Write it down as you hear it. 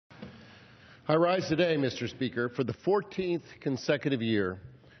I rise today, Mr. Speaker, for the 14th consecutive year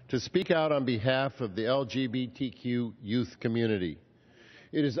to speak out on behalf of the LGBTQ youth community.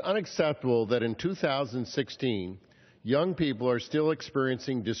 It is unacceptable that in 2016, young people are still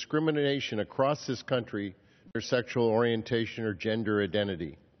experiencing discrimination across this country for their sexual orientation or gender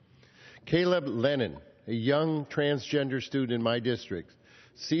identity. Caleb Lennon, a young transgender student in my district,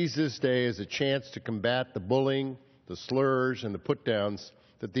 sees this day as a chance to combat the bullying, the slurs, and the put-downs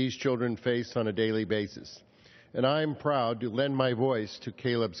that these children face on a daily basis. And I am proud to lend my voice to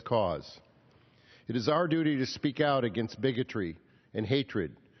Caleb's cause. It is our duty to speak out against bigotry and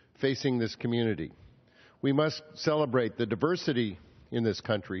hatred facing this community. We must celebrate the diversity in this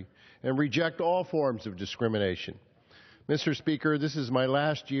country and reject all forms of discrimination. Mr. Speaker, this is my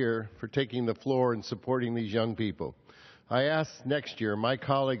last year for taking the floor and supporting these young people. I ask next year my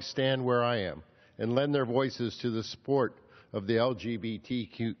colleagues stand where I am and lend their voices to the support of the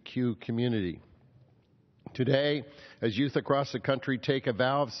LGBTQ community. Today, as youth across the country take a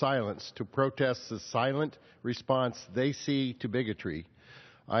vow of silence to protest the silent response they see to bigotry,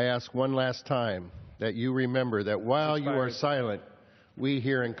 I ask one last time that you remember that while you are silent, we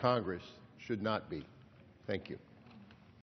here in Congress should not be. Thank you.